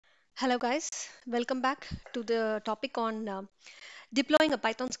Hello guys, welcome back to the topic on deploying a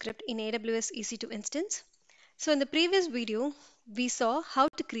Python script in AWS EC2 instance. So in the previous video, we saw how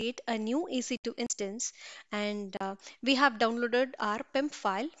to create a new EC2 instance and we have downloaded our PEM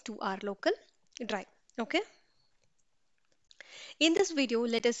file to our local drive. Okay. In this video,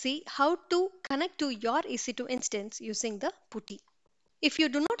 let us see how to connect to your EC2 instance using the Putty. If you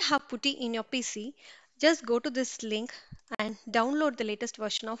do not have Putty in your PC, just go to this link and download the latest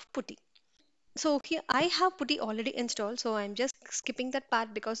version of Putty. So here I have Putty already installed, so I'm just skipping that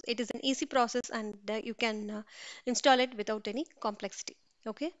part because it is an easy process and you can install it without any complexity.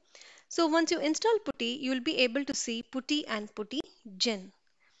 Okay. So once you install Putty, you will be able to see Putty and Putty Gen.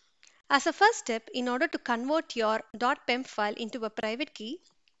 As a first step, in order to convert your .pem file into a private key,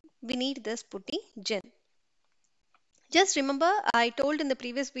 we need this Putty Gen. Just remember, I told in the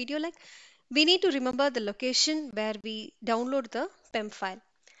previous video, like we need to remember the location where we download the PEM file.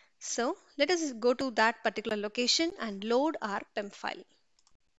 So let us go to that particular location and load our PEM file.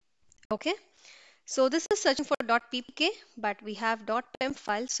 Okay. So this is searching for .ppk, but we have .pem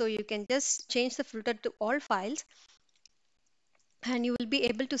file. So you can just change the filter to all files and you will be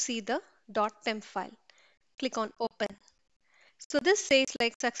able to see the .pem file. Click on open. So this says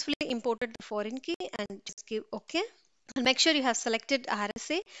like successfully imported the foreign key and just give OK. And make sure you have selected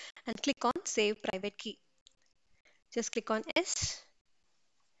RSA and click on save private key. Just click on S.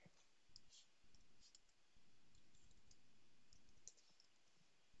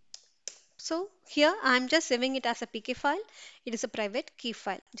 So here I'm just saving it as a PK file. It is a private key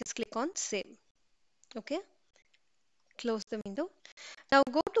file. Just click on save. Okay. Close the window. Now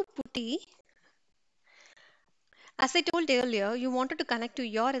go to Putty. As I told earlier, you wanted to connect to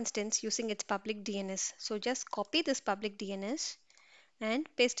your instance using its public DNS. So just copy this public DNS and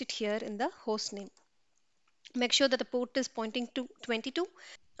paste it here in the host name. Make sure that the port is pointing to 22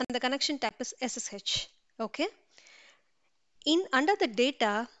 and the connection type is SSH. Okay. In under the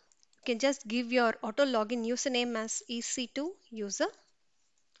data, you can just give your auto login username as EC2 user.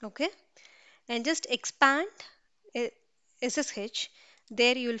 Okay. And just expand SSH.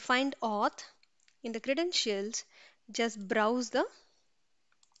 There you will find auth. In the credentials, just browse the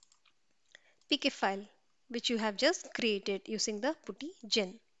PK file which you have just created using the Putty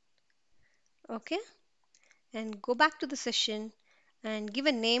Gen. Okay, and go back to the session and give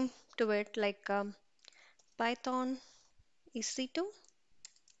a name to it like Python EC2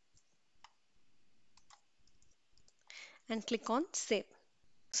 and click on save.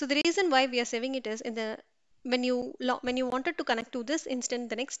 So the reason why we are saving it is in the when you wanted to connect to this instance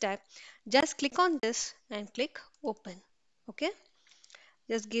the next step, just click on this and click open. Okay,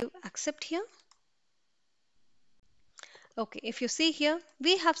 just give accept here. Okay, if you see here,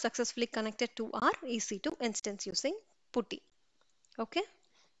 we have successfully connected to our EC2 instance using Putty. Okay,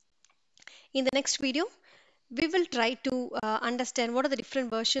 in the next video, we will try to understand what are the different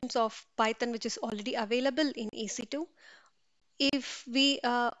versions of Python which is already available in EC2. If we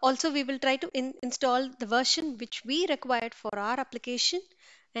also we will try to install the version which we required for our application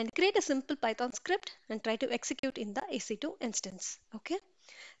and create a simple Python script and try to execute in the EC2 instance. Okay,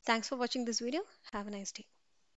 thanks for watching this video. Have a nice day.